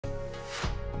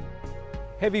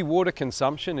Heavy water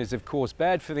consumption is of course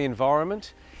bad for the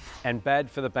environment and bad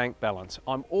for the bank balance.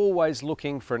 I'm always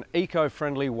looking for an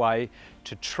eco-friendly way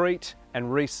to treat and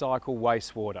recycle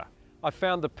wastewater. I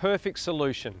found the perfect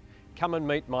solution. Come and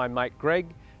meet my mate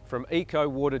Greg from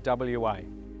Ecowater WA.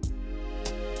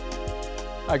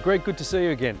 Hi Greg, good to see you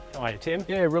again. Hi Tim.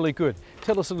 Yeah, really good.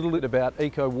 Tell us a little bit about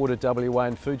Ecowater WA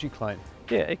and Fuji Clean.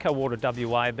 Yeah, Ecowater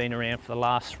WA have been around for the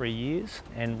last 3 years,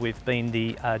 and we've been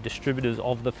the distributors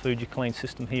of the Fuji Clean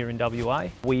system here in WA.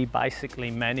 We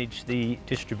basically manage the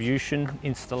distribution,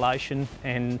 installation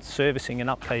and servicing and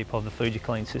upkeep of the Fuji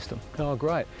Clean system. Oh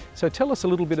great. So tell us a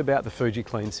little bit about the Fuji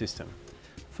Clean system.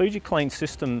 Fuji Clean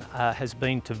system has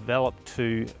been developed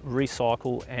to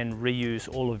recycle and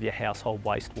reuse all of your household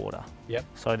wastewater. Yep.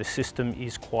 So the system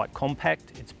is quite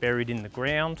compact, it's buried in the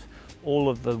ground. All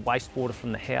of the wastewater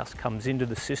from the house comes into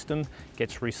the system,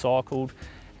 gets recycled,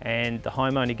 and the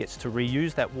homeowner gets to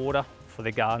reuse that water for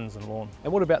their gardens and lawn.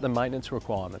 And what about the maintenance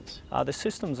requirements? The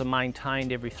systems are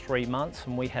maintained every 3 months,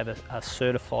 and we have a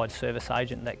certified service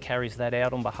agent that carries that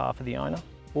out on behalf of the owner.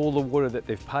 All the water that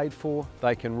they've paid for,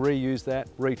 they can reuse that,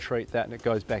 retreat that, and it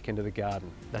goes back into the garden.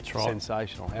 That's right.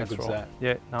 Sensational. How good's that?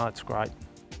 Yeah, no, it's great.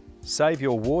 Save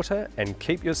your water and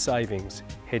keep your savings.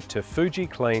 Head to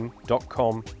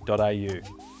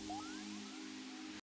fujiclean.com.au.